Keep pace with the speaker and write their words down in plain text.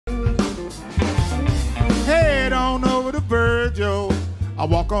I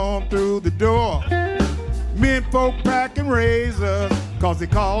walk on through the door. Men folk packing razors, cause they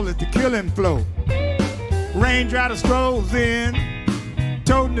call it the killing floor. Range rider strolls in,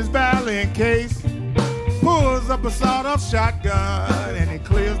 toting his violin case, pulls up a sawed-off shotgun, and he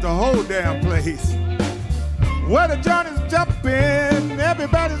clears the whole damn place. Well, the Johnny's jumping,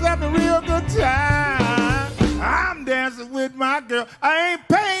 everybody's having a real good time. I'm dancing with my girl, I ain't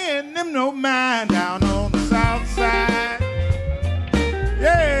paying them no mind down on the south side.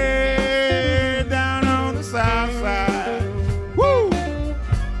 Yeah, down on the south side. Woo!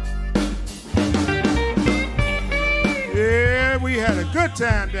 Yeah, we had a good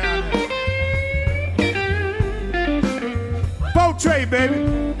time down there. Boat tray,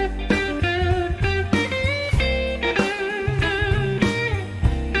 baby.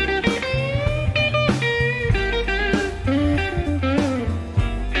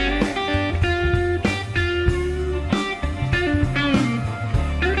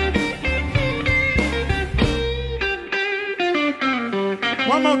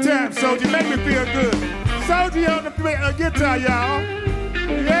 One more time, Shoji, make me feel good. Shoji on the guitar, y'all.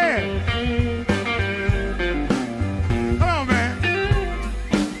 Yeah. Come on, man.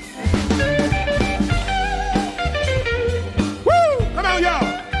 Woo! Come on, y'all.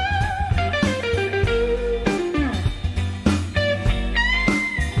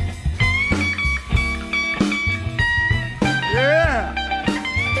 Yeah.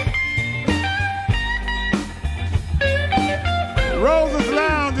 Rosas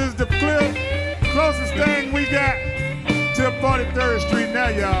Lounge is the closest thing we got to 43rd Street now,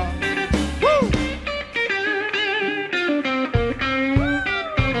 y'all. Woo!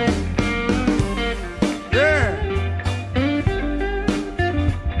 Yeah.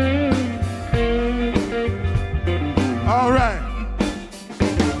 All right.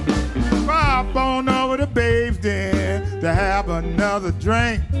 Pop on over to Babe's Den to have another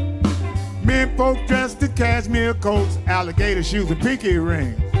drink. Men folk dressed in cashmere coats, alligator shoes, and pinky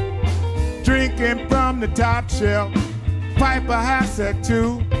rings. Drinking from the top shelf, pipe a high set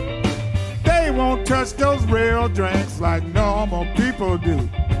too. They won't touch those real drinks like normal people do.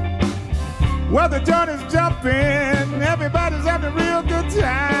 Well, the Johnny's jumping, everybody's having a real good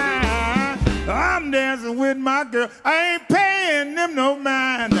time. I'm dancing with my girl, I ain't paying them no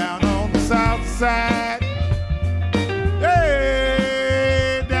mind down on the south side.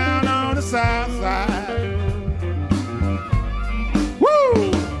 Hey, down on the south side.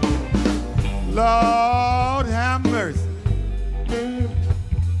 Woo! Lord have mercy.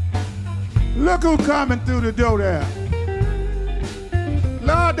 Look who coming through the door there.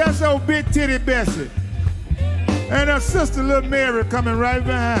 Lord, that's old big titty Bessie. And her sister little Mary coming right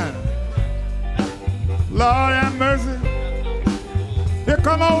behind her. Lord have mercy. Here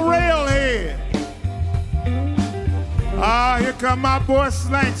come old Railhead. Ah, here come my boy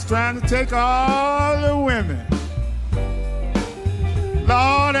Slanks trying to take all the women.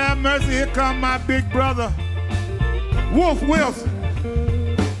 Lord have mercy, here come my big brother, Wolf Wilson.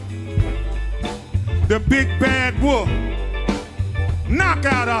 The big bad wolf.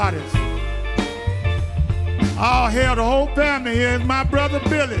 Knockout artist. All hail the whole family. Here's my brother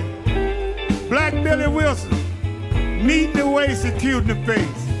Billy. Black Billy Wilson. Neat in the waist and cute in the face.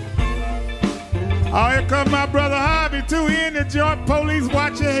 Oh, here come my brother Harvey too. He in the joint. Police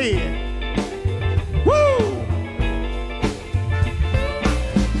watch your head. Woo!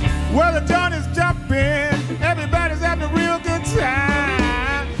 Well, the Johnny's jumping. Everybody's having a real good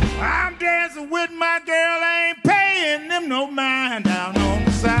time. I'm dancing with my girl. I ain't paying them no mind down on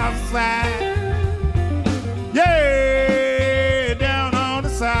the south side. Yeah, down on the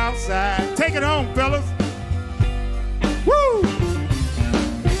south side. Take it home, fellas. Woo!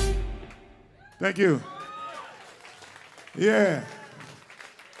 Thank you. Yeah.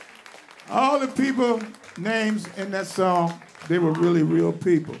 All the people names in that song, they were really real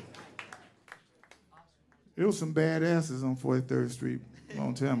people. There was some badasses on 43rd Street a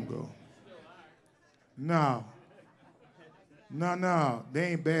long time ago. No. No,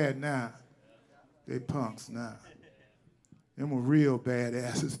 they ain't bad now. They punks now. Them were real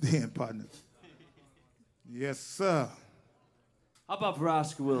badasses then, partners. Yes, sir. How about for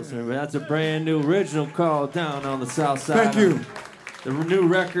Oscar Wilson? That's a brand new original called Down on the South Side. Thank you. The new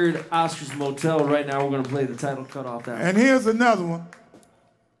record, Oscar's Motel. Right now, we're going to play the title cut off that. And here's another one.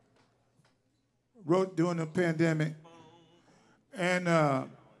 Wrote during the pandemic. And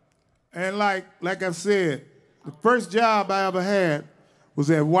like I said, the first job I ever had was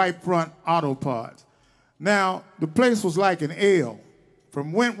at White Front Auto Parts. Now, the place was like an L,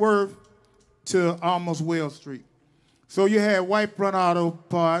 from Wentworth to almost Wells Street. So you had White Front Auto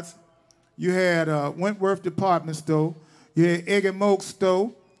Parts, you had Wentworth Department Store, You had Egg and Moke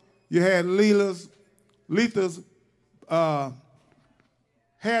Stove. You had Letha's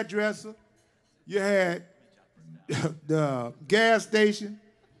hairdresser. You had the gas station.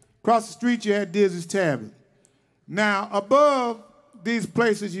 Across the street, you had Dizzy's Tavern. Now, above these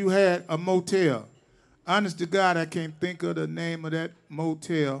places, you had a motel. Honest to God, I can't think of the name of that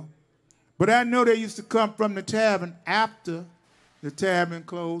motel. But I know they used to come from the tavern after the tavern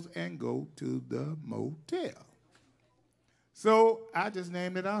closed and go to the motel. So I just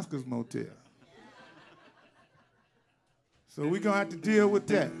named it Oscar's Motel. So we're going to have to deal with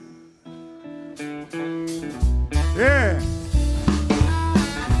that. Yeah.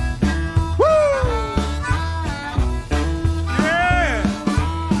 Woo! Yeah.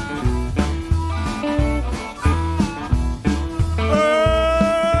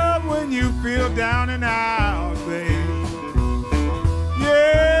 Oh, when you feel down and out, babe.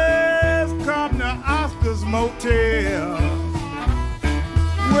 Yes, come to Oscar's Motel.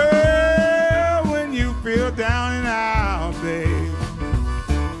 Well, when you feel down and out, babe.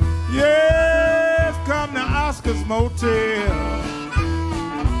 Yes, come to Oscar's Motel.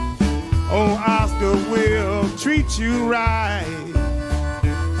 Oh, Oscar will treat you right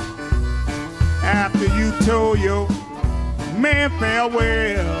after you told your man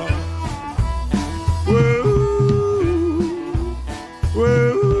farewell. Woo,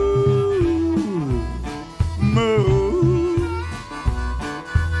 woo, moo.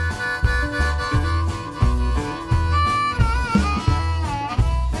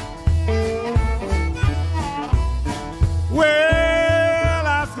 Well,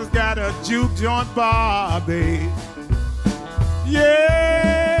 Oscar's got a juke joint bar, babe.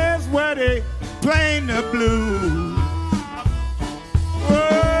 Yes, where they playing the blues.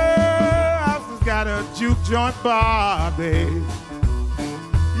 Oh, Oscar's got a juke joint bar, babe.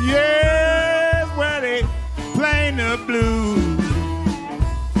 Yes, where they playing the blues.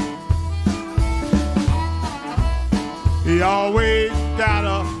 He always got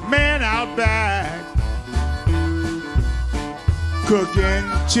a man out back cooking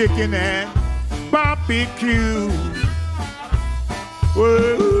chicken and barbecue.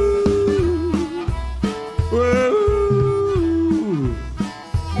 Whoa, whoa,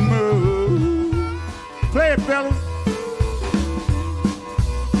 moo. Play it, fellas.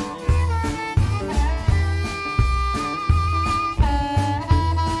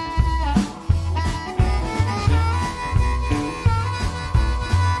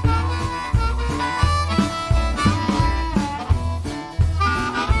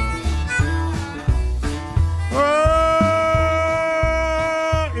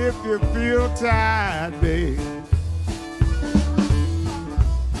 You feel tired, babe.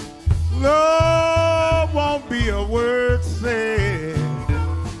 Lord, won't be a word said.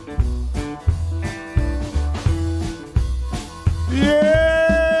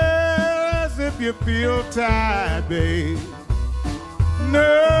 Yes, if you feel tired, babe.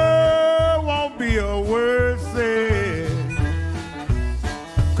 No, won't be a word said.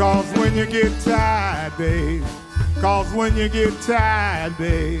 'Cause when you get tired, babe. 'Cause when you get tired,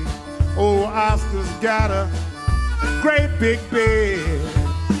 babe, oh, Oscar's got a great big bed.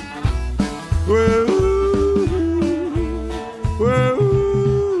 Whoa, whoa,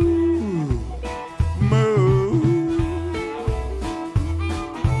 moo.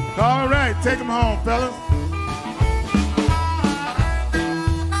 All right, take them home, fellas.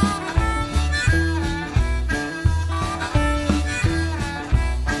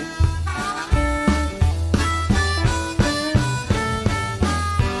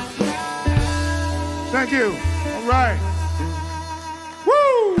 Thank you. All right.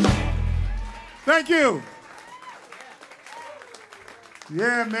 Woo! Thank you.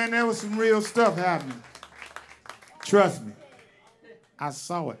 Yeah, man, there was some real stuff happening. Trust me. I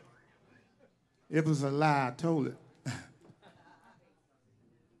saw it. It was a lie. I told it.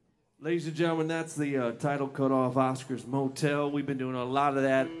 Ladies and gentlemen, that's the title cut off Oscar's Motel. We've been doing a lot of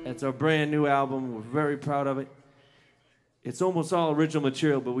that. It's our brand new album. We're very proud of it. It's almost all original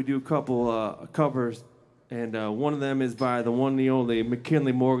material, but we do a couple covers. And one of them is by the one and the only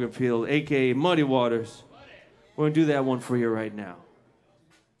McKinley Morganfield, a.k.a. Muddy Waters. We're going to do that one for you right now.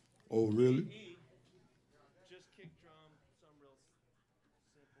 Oh, really?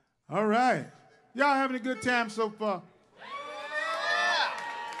 All right. Y'all having a good time so far?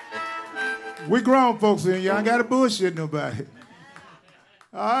 We grown folks in here. I ain't got to bullshit nobody.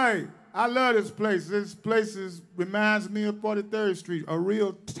 All right. I love this place. This place reminds me of 43rd Street, a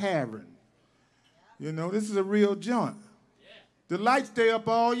real tavern. You know, this is a real joint. The lights stay up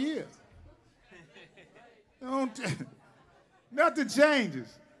all year. Nothing changes.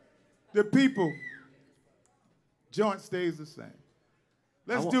 The people Joint stays the same.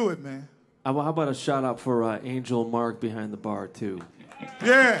 Let's do it, man. How about a shout out for Angel and Mark behind the bar, too?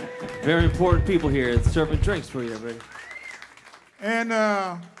 Yeah. Very important people here. It's serving drinks for you, everybody. And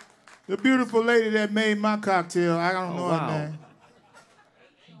the beautiful lady that made my cocktail, I don't know her name.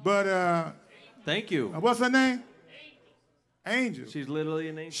 But thank you. What's her name? Angel. She's literally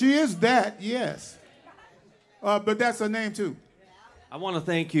an angel. She is that, yes. But that's her name too. I want to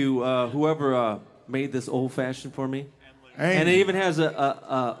thank you, whoever made this old fashioned for me. Angel. And it even has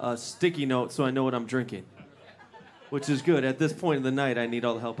a sticky note, so I know what I'm drinking, which is good. At this point in the night, I need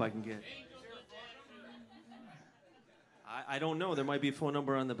all the help I can get. I don't know. There might be a phone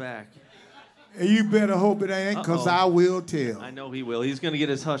number on the back. And you better hope it ain't, because I will tell. I know he will. He's going to get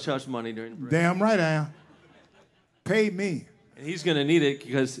his hush-hush money during the break. Damn right I am. Pay me. And he's going to need it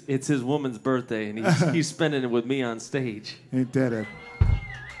because it's his woman's birthday, and he's spending it with me on stage. Ain't that a...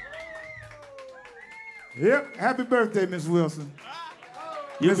 Yep. Happy birthday, Miss Wilson.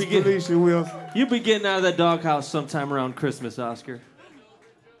 Miss Felicia Wilson. You'll be getting out of that doghouse sometime around Christmas, Oscar.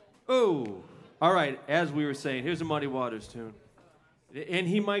 Oh. All right, as we were saying, here's a Muddy Waters tune. And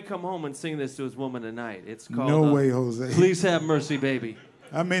he might come home and sing this to his woman tonight. It's called... No way, Jose. Please Have Mercy, Baby.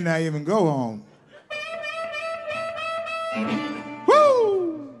 I may not even go home.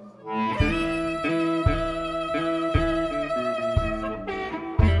 Woo!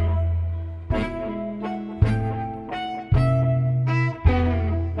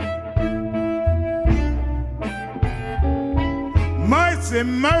 Mercy,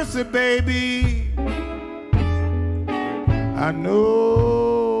 mercy, baby. I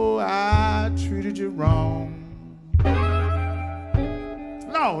know I treated you wrong.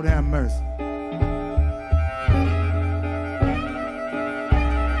 Lord have mercy.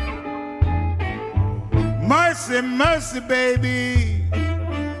 Mercy, mercy, baby.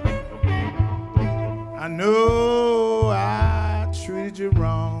 I know I treated you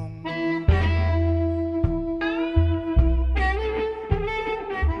wrong.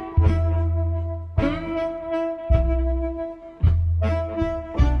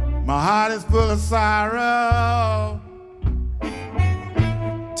 My heart is full of sorrow.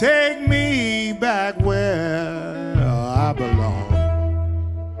 Take me back where I belong.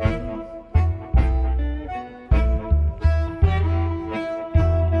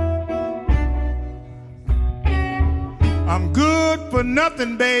 I'm good for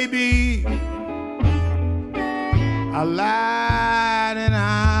nothing, baby. I lied and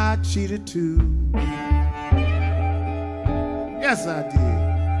I cheated too. Yes, I did.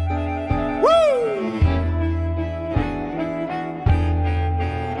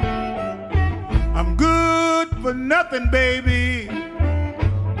 I'm good for nothing, baby.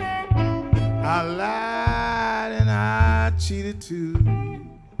 I lied and I cheated too.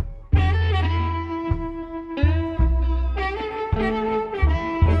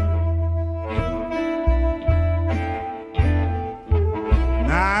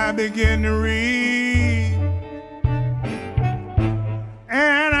 Now I begin to read,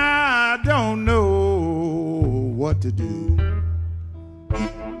 and I don't know what to do.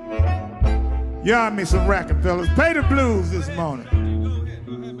 Y'all me some racket, fellas. Play the blues this morning.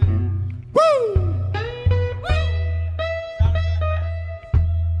 Woo!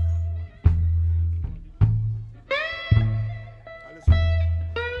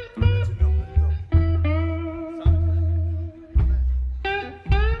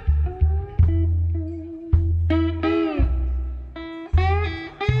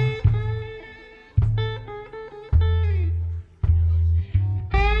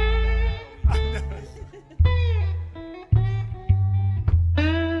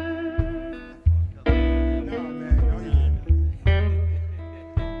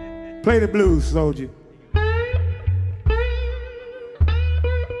 Play the blues, soldier.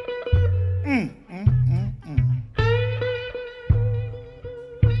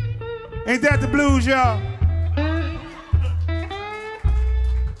 Ain't that the blues, y'all?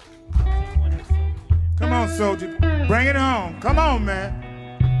 Come on, soldier. Bring it on. Come on, man.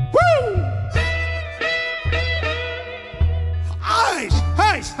 Woo! Hush,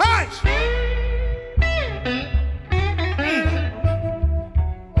 hush, hush.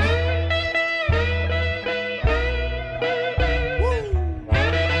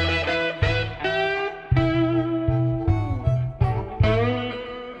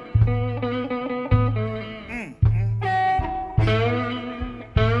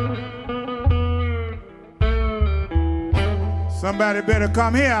 Somebody better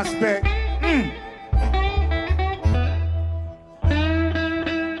come here, I expect.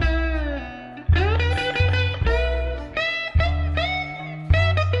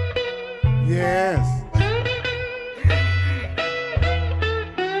 Yes.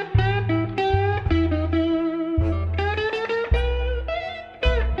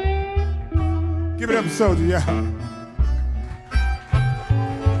 soldier, yeah.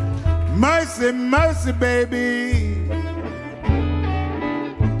 Mercy, mercy, baby.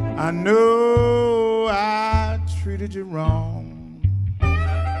 I know I treated you wrong.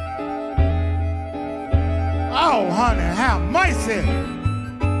 Oh, honey, have mercy.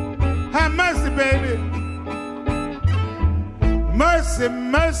 Have mercy, baby. Mercy,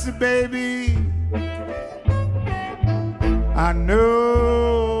 mercy, baby. I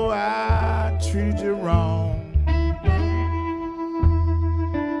know I treated you wrong.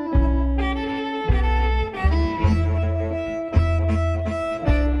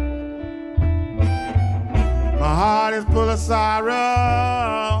 My heart is full of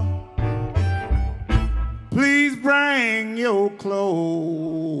sorrow. Please bring your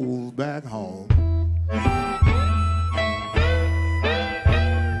clothes back home.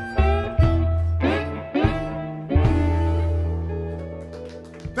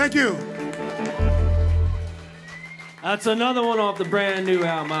 Thank you. That's another one off the brand new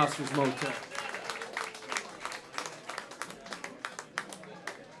album, Oscar's Motel.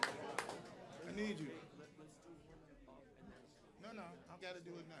 I need you. No, I got to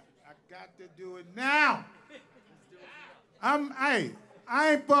do it now. I got to do it now. I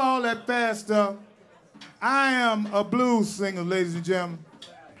ain't for all that fast stuff. I am a blues singer, ladies and gentlemen.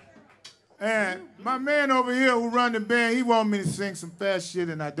 And my man over here who run the band, he want me to sing some fast shit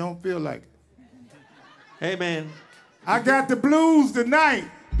and I don't feel like it. Hey, man. I got the blues tonight.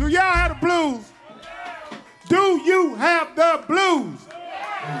 Do y'all have the blues? Do you have the blues?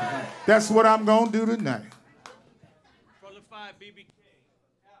 That's what I'm gonna do tonight. Brother 5, BBK.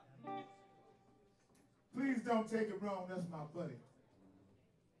 Please don't take it wrong, that's my buddy.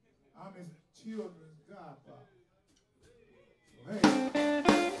 I'm his children's godfather. So, hey.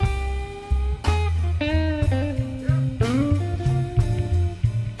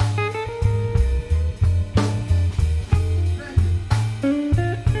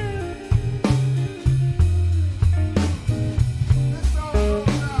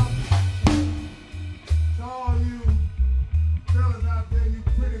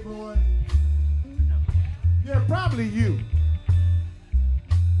 Probably you.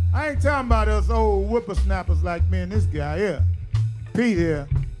 I ain't talking about us old whippersnappers like me and this guy here, Pete here.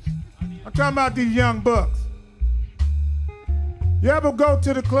 I'm talking about these young bucks. You ever go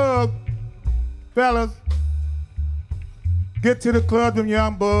to the club, fellas? Get to the club, them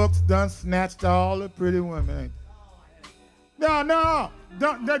young bucks done snatched all the pretty women, ain't they? No,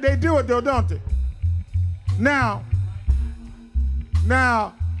 they do it though, don't they? Now,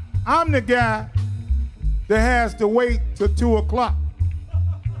 I'm the guy that has to wait till 2 o'clock.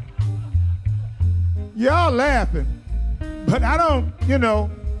 Y'all laughing, but I don't,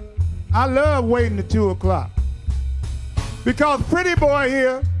 I love waiting till 2 o'clock. Because pretty boy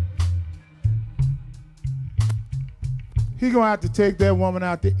here, he gonna have to take that woman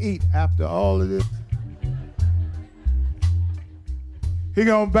out to eat after all of this. He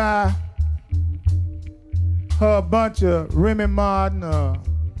gonna buy her a bunch of Remy Martin,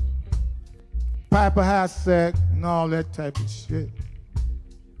 Piper High Sack, and all that type of shit.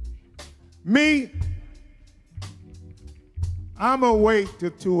 Me, I'ma wait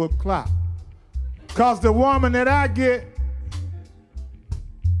till 2 o'clock. Cause the woman that I get,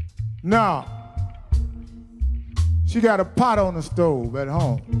 no, she got a pot on the stove at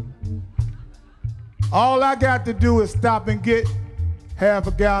home. All I got to do is stop and get half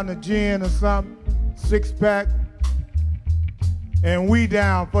a gallon of gin or something, 6-pack, and we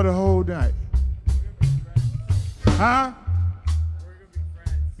down for the whole night. Huh?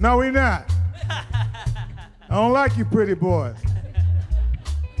 No, we not. I don't like you pretty boys.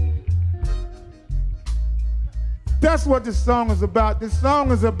 That's what this song is about. This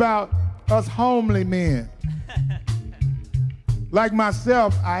song is about us homely men. Like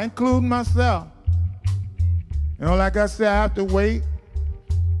myself, I include myself. Like I said, I have to wait.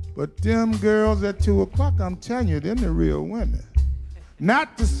 But them girls at 2 o'clock, I'm telling you, them the real women.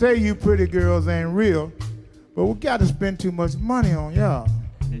 Not to say you pretty girls ain't real, but we got to spend too much money on y'all.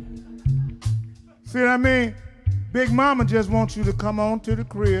 See what I mean? Big Mama just wants you to come on to the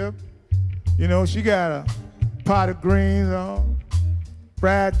crib. She got a pot of greens on,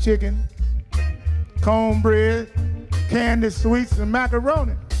 fried chicken, cornbread, candy sweets, and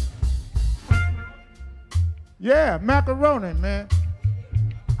macaroni. Yeah, macaroni, man.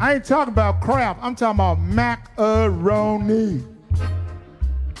 I ain't talking about crap. I'm talking about macaroni.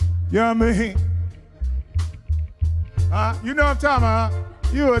 You know what I mean? You know what I'm talking about, huh?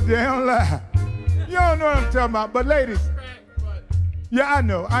 You a damn lie. You don't know what I'm talking about. But ladies, yeah, I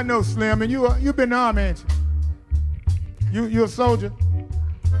know, Slim, and you been in the army, ain't you? You a soldier?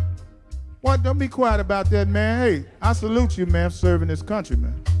 What? Don't be quiet about that, man. Hey, I salute you, man, for serving this country,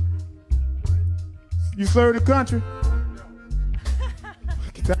 man. You serve the country?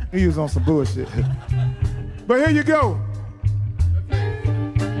 He was on some bullshit. But here you go.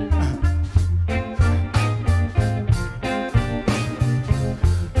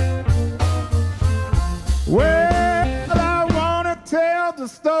 Well, I wanna tell the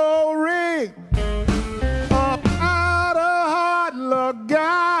story about a hard luck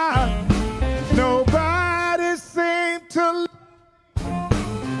guy. Nobody seemed to.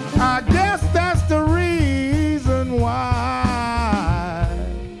 I guess that's the reason why.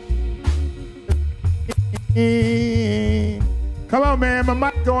 Come on, man, my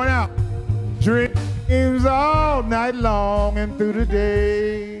mic going out. Dreams all night long and through the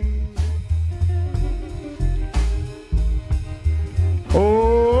day.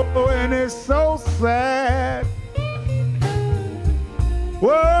 Oh, and it's so sad.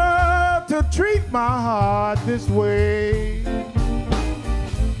 Whoa, to treat my heart this way.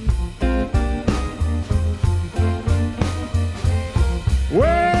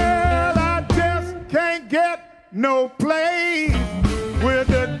 Well, I just can't get no place with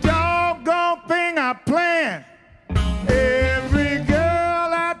the doggone thing I planned. Every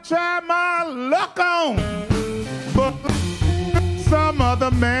girl I try my luck on, but some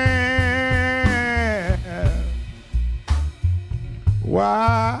other man.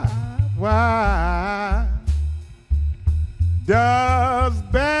 Why does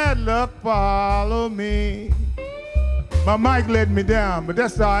bad luck follow me? My mic let me down, but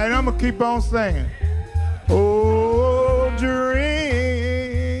that's all right. I'm gonna keep on singing. Oh,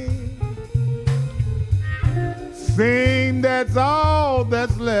 dream, seem that's all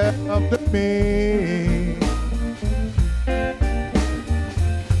that's left of me.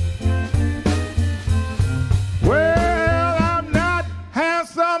 Well, I'm not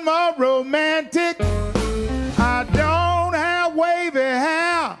handsome or romantic. I don't have wavy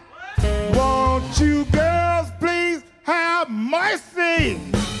hair. Won't you girls please have mercy?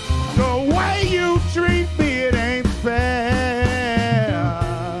 The way you treat me, it ain't fair.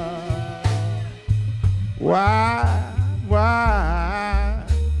 Why?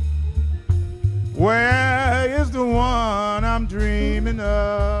 Where is the one I'm dreaming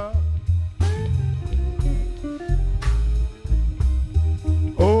of?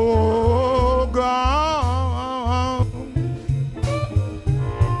 Oh,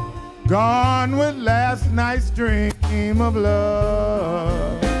 gone with last night's dream of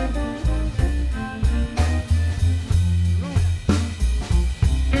love.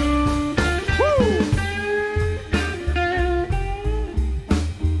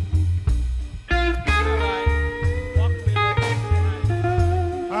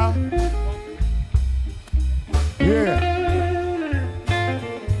 Yeah.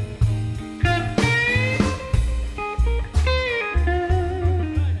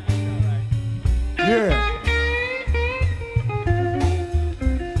 Yeah.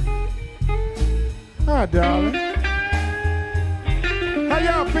 Hi, darling. How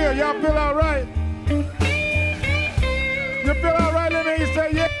y'all feel? Y'all feel all right? You feel all right? Let me hear you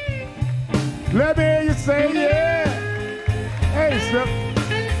say yeah. Let me hear you say yeah. Hey, Sip.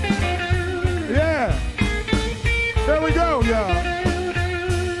 Yeah. There we go, y'all.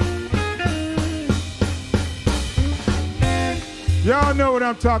 Y'all know what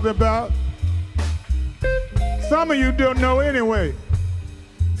I'm talking about. Some of you don't know anyway.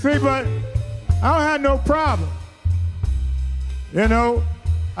 See, but I don't have no problem. You know,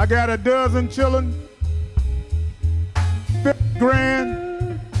 I got a dozen children, 50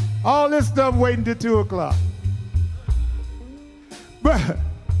 grand, all this stuff waiting till 2 o'clock. But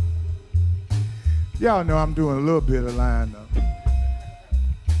y'all know I'm doing a little bit of lying though.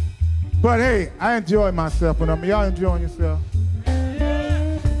 But hey, I enjoy myself when I'm, y'all enjoying yourself?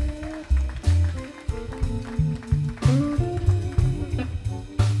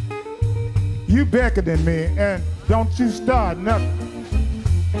 You better than me, and don't you start nothing.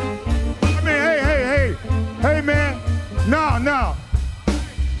 I mean, hey, man, no.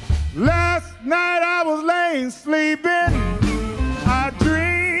 Last night I was laying sleeping. I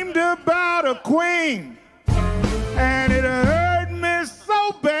dreamed about a queen, and it hurt me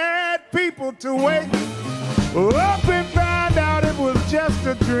so bad, people to wake up and find out it was just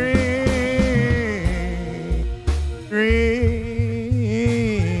a dream.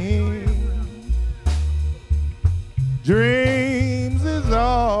 Dreams is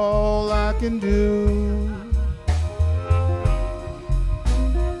all I can do.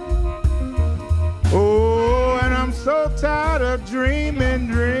 Oh, and I'm so tired of dreaming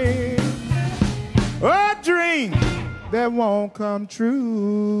dreams. A dream that won't come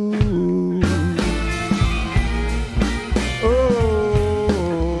true.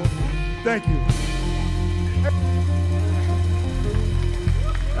 Oh, thank you.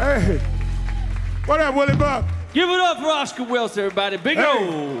 Hey, what up, Willie Buck? Give it up for Oscar Wilson, everybody. Big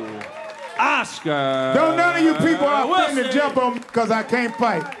O. Oscar. Don't none of you people out there to jump on me because I can't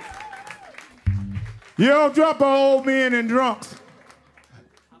fight. You don't jump on old men and drunks.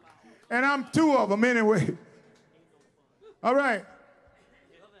 And I'm two of them anyway. All right.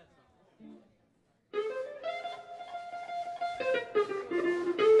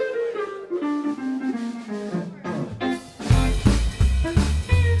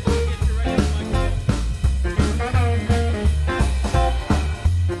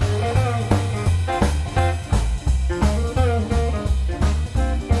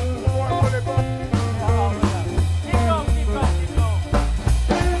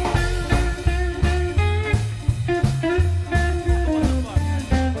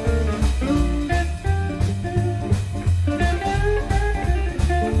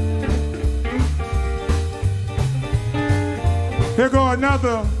 Here go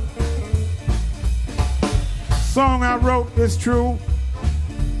another song I wrote, it's true,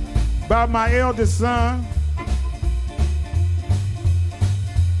 about my eldest son.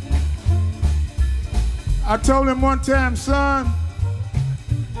 I told him one time, son,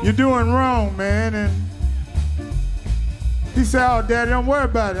 you're doing wrong, man. And he said, oh, Daddy, don't worry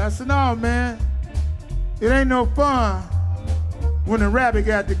about it. I said, no, man, it ain't no fun when the rabbit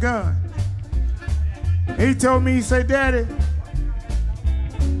got the gun. And he told me, he said, Daddy,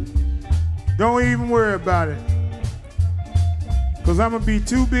 don't even worry about it, because I'm going to be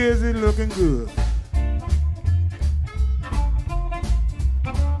too busy looking good.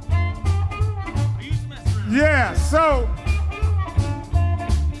 Yeah, so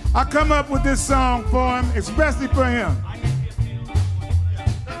I come up with this song for him, especially for him.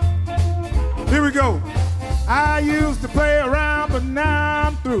 Here we go. I used to play around, but now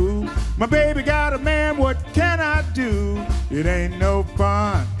I'm through. My baby got a man, what can I do? It ain't no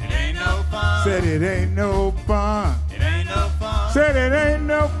fun. It ain't no fun. Said it ain't no fun. It ain't no fun. Said it ain't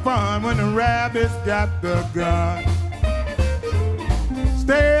no fun when the rabbit's got the gun.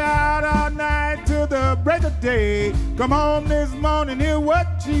 Stay out all night till the break of day. Come home this morning, hear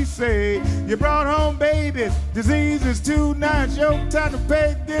what she say. You brought home babies, disease is too nice. Your time to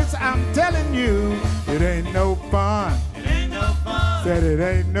pay this, I'm telling you. It ain't no fun. It ain't no fun. Said it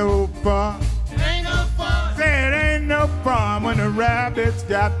ain't no fun. It ain't no fun. Said it ain't no fun when the rabbit's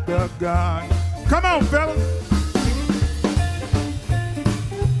got the gun. Come on, fellas.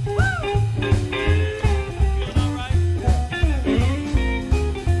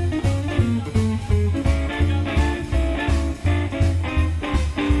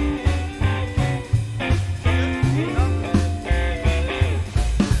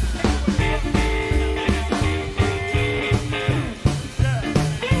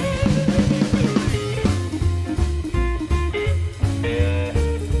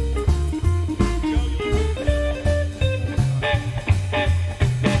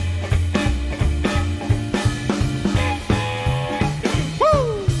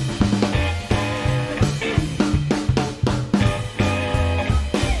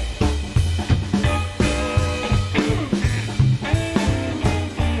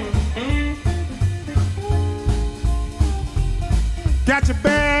 Got your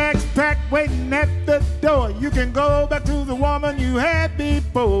bags packed waiting at the door. You can go back to the woman you had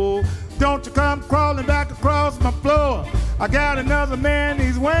before. Don't you come crawling back across my floor. I got another man,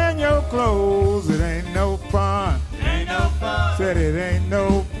 he's wearing your clothes. It ain't no fun. It ain't no fun. Said it ain't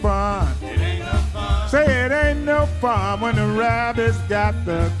no fun. It ain't no fun. Say it ain't no fun when the rabbit's got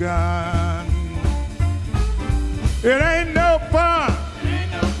the gun. It ain't no fun. It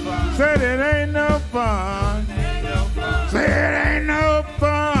ain't no fun. Said it ain't no fun. It ain't no fun. Say it ain't no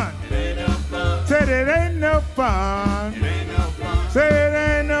fun. It ain't no fun. Said it ain't no fun. It ain't no fun. Say it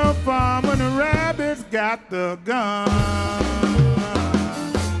ain't no fun when the rabbit's got the gun.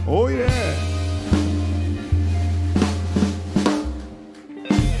 Oh yeah.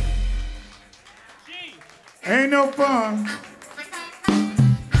 Ain't no fun.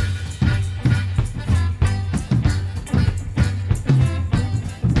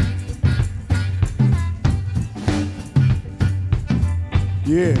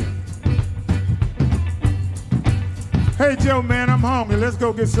 Yeah. Hey, Joe, man, I'm hungry. Let's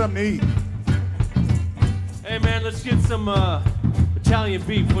go get something to eat. Hey, man, let's get some Italian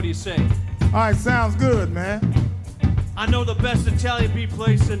beef. What do you say? All right, sounds good, man. I know the best Italian beef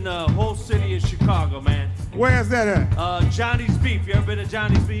place in the whole city is Chicago, man. Where's that at? Johnny's Beef. You ever been to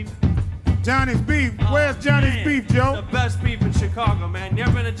Johnny's Beef? Johnny's Beef. Where's Johnny's Man, Beef, Joe? The best beef in Chicago, man. You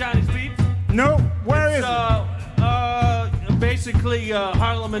ever been to Johnny's Beef? No. Where is It's, it? basically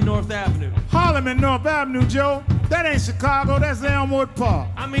Harlem and North Avenue. Harlem and North Avenue, Joe. That ain't Chicago. That's Elmwood Park.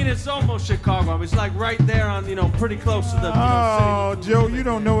 I mean, it's almost Chicago. It's like right there on, pretty close to the Oh, city. Joe, you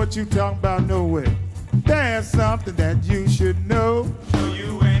don't know what you talking about nowhere. There's something that you should know So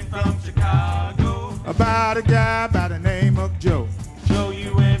you ain't from Chicago. about a guy by the name of Joe. So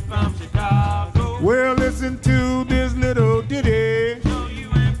you ain't from Chicago. Well, listen to this little ditty, So you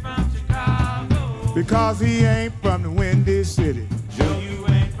ain't from Chicago. because he ain't from the Windy City. So you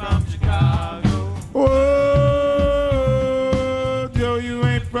ain't from Chicago. Oh, Joe, you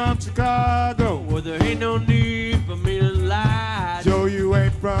ain't from Chicago. Well, there ain't no need for me to lie. Joe, you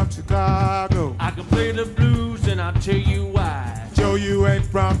ain't from Chicago. I can play the blues and I'll tell you why. Joe, you ain't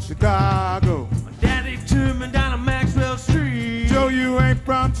from Chicago. My daddy took me down on Maxwell Street. Joe, you ain't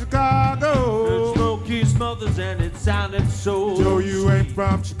from Chicago. Heard Smokey Smothers and it sounded so Joe, you ain't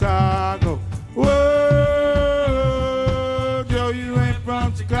from Chicago. Whoa, Joe, you ain't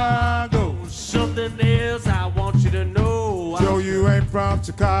from Chicago. Something else I want you to know. Joe, you ain't from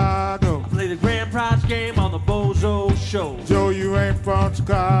Chicago. Play the grand prize game on the Bozo Show. Joe, you ain't from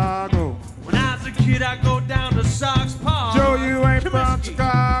Chicago. When I was a kid, I'd go down to Sox Park. Joe, you ain't from Comiskey.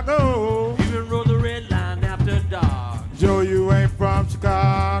 Chicago. Even rode the red line after dark. Joe, you ain't from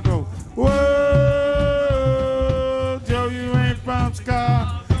Chicago. Whoa, Joe, you ain't from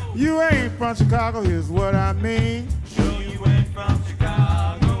Chicago. You ain't from Chicago, here's what I mean. So you ain't from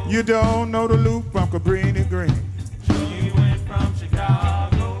Chicago. You don't know the loop from Cabrini Green. So you ain't from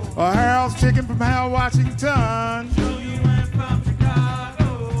Chicago. Or Harold's Chicken from Hal, Washington. So you ain't from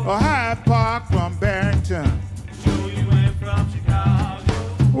Chicago. Or Hyde Park from Barrington. So you ain't from Chicago.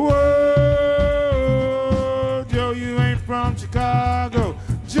 Whoa, Joe, you ain't from Chicago.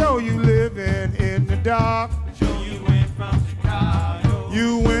 Joe, you living in the dark. So you ain't from Chicago.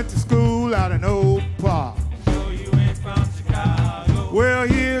 You went to school out in Oak Park. So you ain't from Chicago. Well,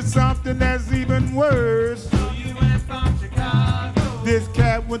 here's something that's even worse. So you ain't from Chicago. This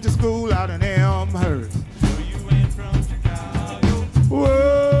cat went to school out in Elmhurst. So you ain't from Chicago.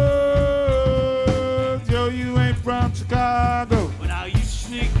 Whoa, Joe, you ain't from Chicago. But I used to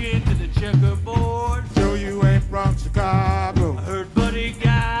sneak into the checkerboard. Joe, you ain't from Chicago. I heard Buddy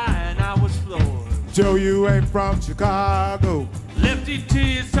Guy and I was floored. Joe, you ain't from Chicago. Lefty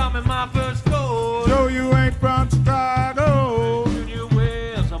T taught me my first chord. Joe, you ain't from Chicago. Junior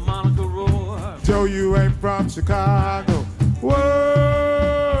Wells, harmonica roar. Joe, you ain't from Chicago. Whoa,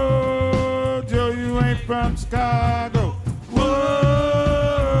 Joe, you ain't from Chicago. Whoa,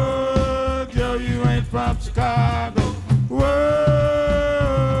 Joe, you ain't from Chicago. Whoa.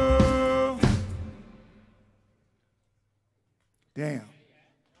 Damn.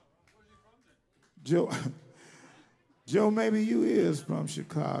 Joe, Joe, maybe you is from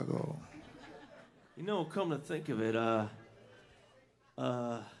Chicago. Come to think of it, now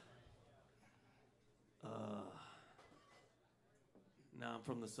I'm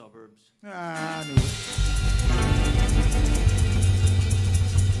from the suburbs. Ah, I knew it.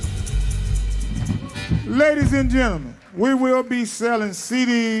 Ladies and gentlemen, we will be selling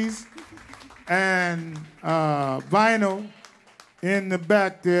CDs and vinyl in the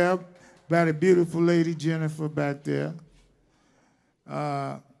back there by the beautiful lady Jennifer back there.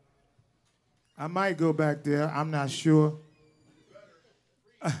 I might go back there. I'm not sure.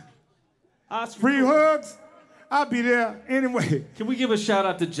 Free hugs? I'll be there anyway. Can we give a shout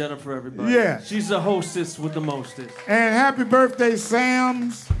out to Jennifer, everybody? Yeah. She's the hostess with the mostest. And happy birthday,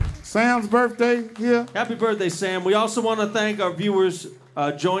 Sam's. Sam's birthday here. Happy birthday, Sam. We also want to thank our viewers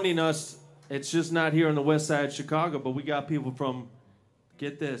joining us. It's just not here on the west side of Chicago, but we got people from,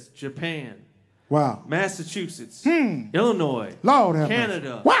 get this, Japan, Wow. Massachusetts, Illinois, Lord have mercy.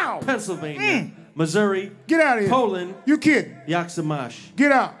 Canada, Wow. Pennsylvania, Missouri, Get out of here. Poland. You kidding. Yaksamash,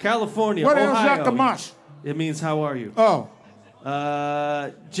 Get out. California, What Ohio. else Yakamash? It means how are you? Oh.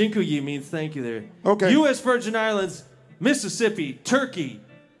 Jinkuyi means thank you there. Okay. U.S. Virgin Islands, Mississippi, Turkey,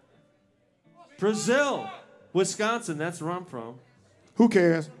 Brazil, Wisconsin, that's where I'm from. Who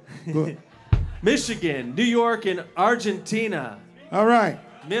cares? Good. Michigan, New York, and Argentina. All right.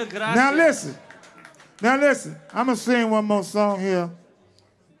 Mil gracias. Now listen. Now listen. I'm going to sing one more song here.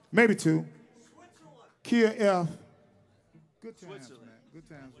 Maybe two. Kia F. Good times, man. Good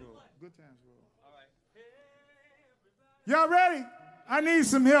times roll. Good times roll. All right. Y'all ready? I need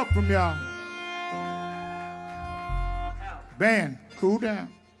some help from y'all. Band, cool down.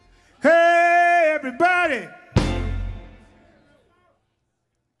 Hey, everybody.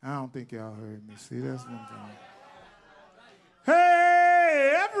 I don't think y'all heard me. See, that's one thing.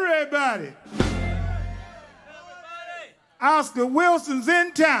 Hey, everybody. everybody. Oscar Wilson's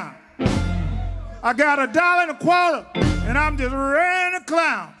in town. I got $1.25, and I'm just ready to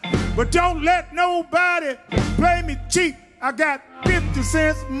clown. But don't let nobody play me cheap. I got 50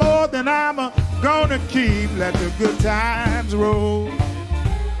 cents more than I'm gonna keep. Let the good times roll.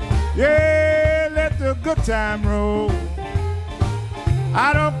 Yeah, let the good time roll.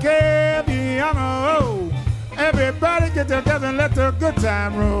 I don't care if you're young or old. Everybody get together and let the good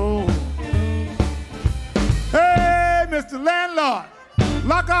time roll. Hey, Mr. Landlord,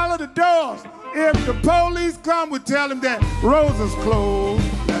 lock all of the doors. If the police come, we tell them that Rosa's closed.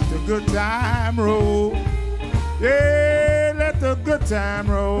 Let the good time roll. Yeah, let the good time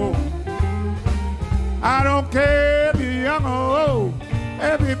roll. I don't care if you're young or old.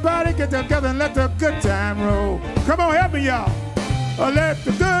 Everybody get together and let the good time roll. Come on, help me, y'all. Let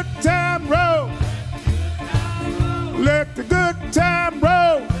the good time roll. Let the good time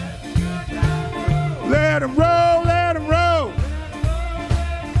roll. Let 'em roll, let 'em roll.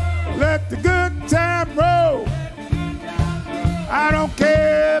 Let the good time roll. I don't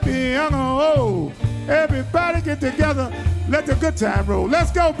care if you're young or old. Everybody get together, let the good time roll.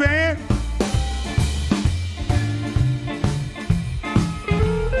 Let's go, band.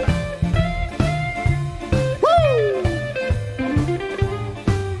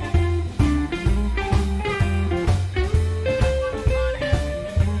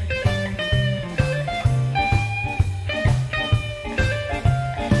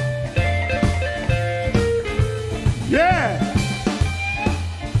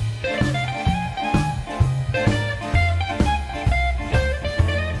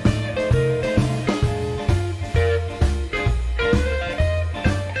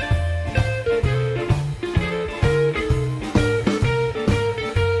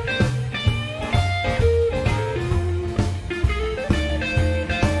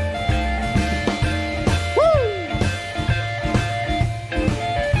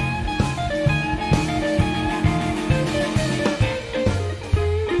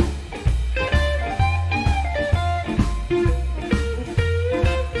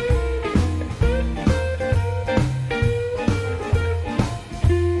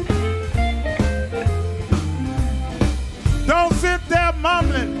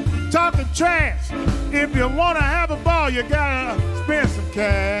 Trash. If you want to have a ball, you gotta spend some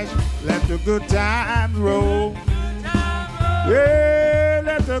cash. Let the good times roll. Yeah,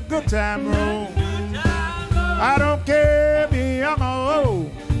 let the good time roll. I don't care if you're young or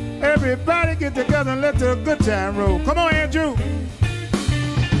old. Everybody get together and let the good time roll. Come on, Andrew.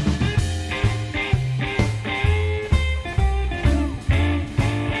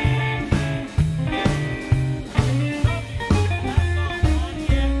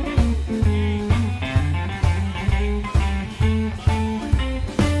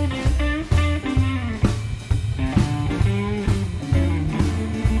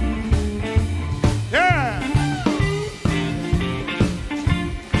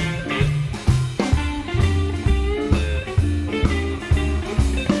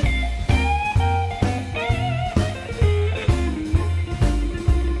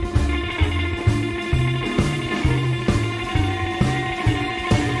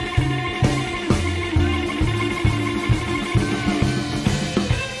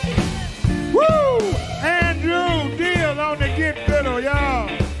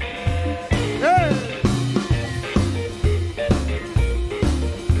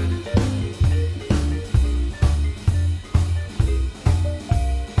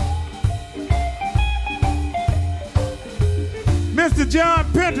 Mr. John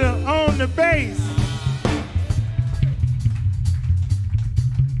Pinter on the bass.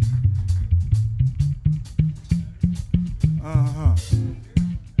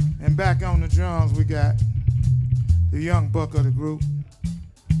 And back on the drums, we got the young buck of the group,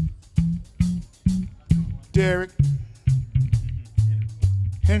 Derek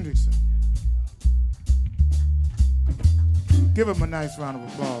Hendrickson. Give him a nice round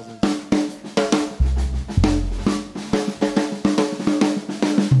of applause.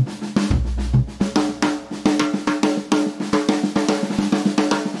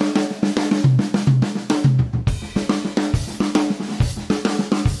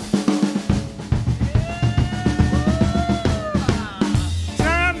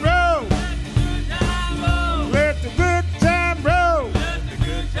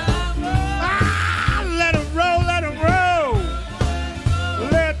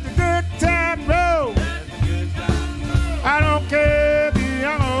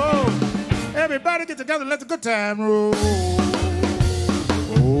 Together, let the good time roll.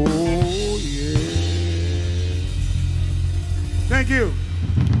 Oh, yeah. Thank you.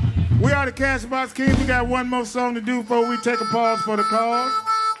 We are the Cashbox Kings. We got one more song to do before we take a pause for the cause.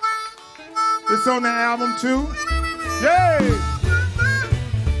 It's on the album too. Yay!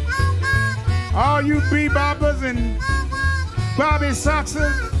 All you beboppers and Bobby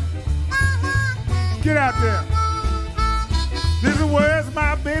Soxers, get out there. This is words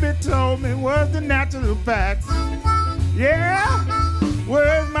my baby told me was the natural facts. Yeah,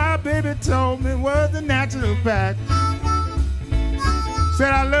 words my baby told me was the natural fact.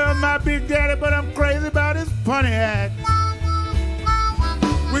 Said I love my big daddy, but I'm crazy about his Pontiac.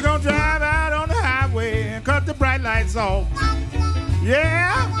 We're gonna drive out on the highway and cut the bright lights off.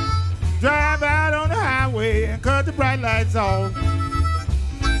 Yeah, drive out on the highway and cut the bright lights off.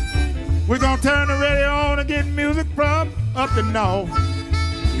 We're gonna turn the radio on and get music from up the north.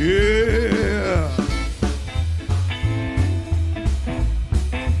 Yeah.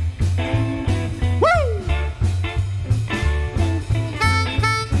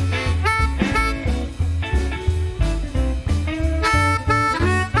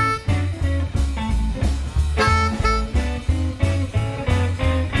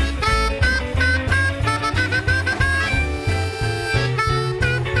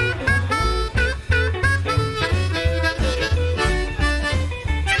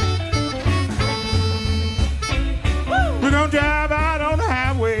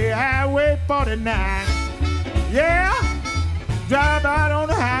 Yeah, drive out on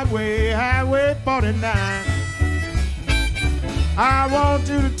the highway 49. I want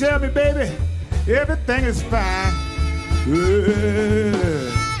you to tell me, baby, everything is fine.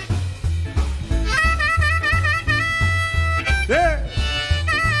 Yeah. Yeah.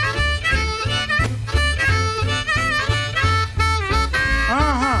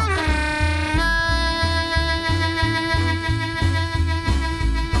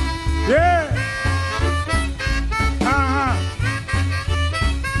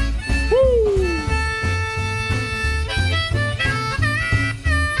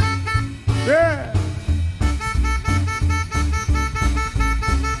 Yeah.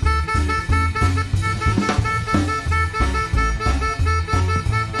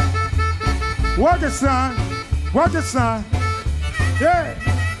 Work it, son. Work it, son. Yeah.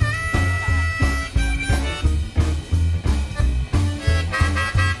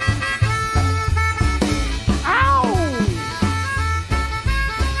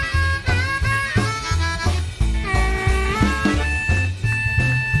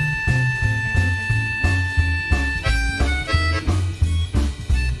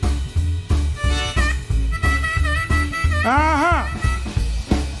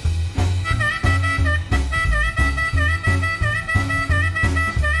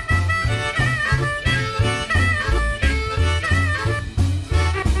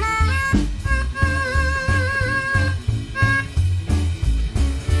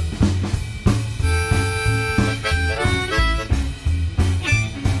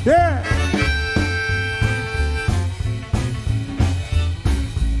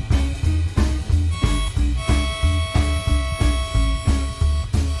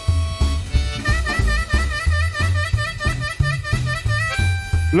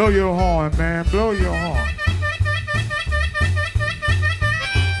 Blow your horn, man. Blow your horn.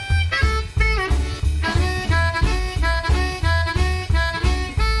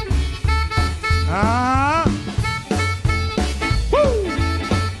 Woo!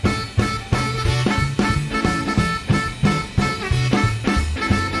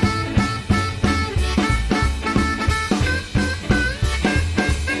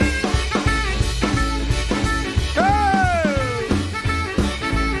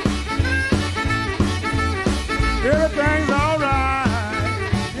 Everything's all right,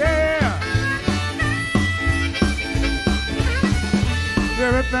 yeah.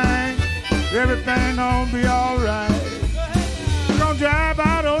 Everything gonna be all right. We're gonna drive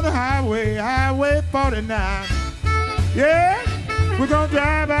out on the highway 49. Yeah, we're gonna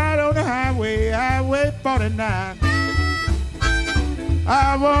drive out on the highway 49.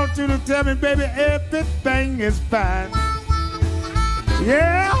 I want you to tell me, baby, everything is fine.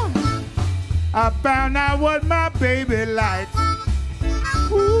 Yeah. I found out what my baby likes.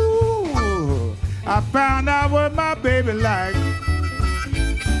 Ooh, I found out what my baby likes.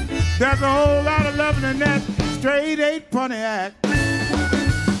 There's a whole lot of loving in that straight 8 Pontiac.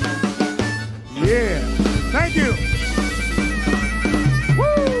 Yeah, thank you.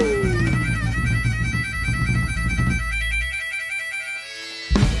 Woo!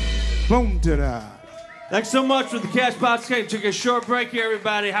 Boom to the. Thanks so much for the Cashbox Gang. Took a short break here,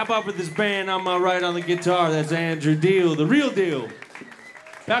 everybody. How about with this band on my right on the guitar? That's Andrew Diehl, the real deal.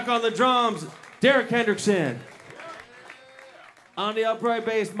 Back on the drums, Derek Hendrickson. On the upright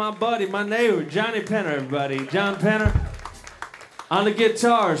bass, my buddy, my neighbor, Johnny Penner, everybody. John Penner. On the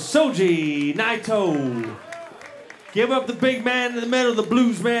guitar, Shoji, Naito. Give up the big man in the middle, the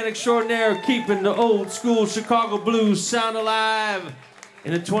blues man extraordinaire, keeping the old school Chicago blues sound alive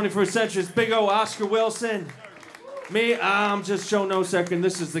in the 21st century. It's Big O, Oscar Wilson. Me, I'm just Joe Nosek, and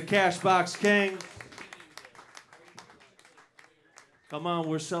this is the Cashbox King. Come on,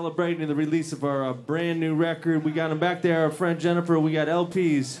 we're celebrating the release of our brand new record. We got them back there, our friend Jennifer. We got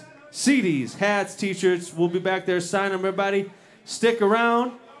LPs, CDs, hats, t-shirts. We'll be back there. Sign them, everybody. Stick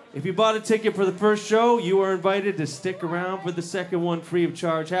around. If you bought a ticket for the first show, you are invited to stick around for the second one free of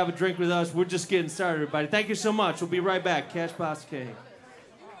charge. Have a drink with us. We're just getting started, everybody. Thank you so much. We'll be right back. Cashbox King.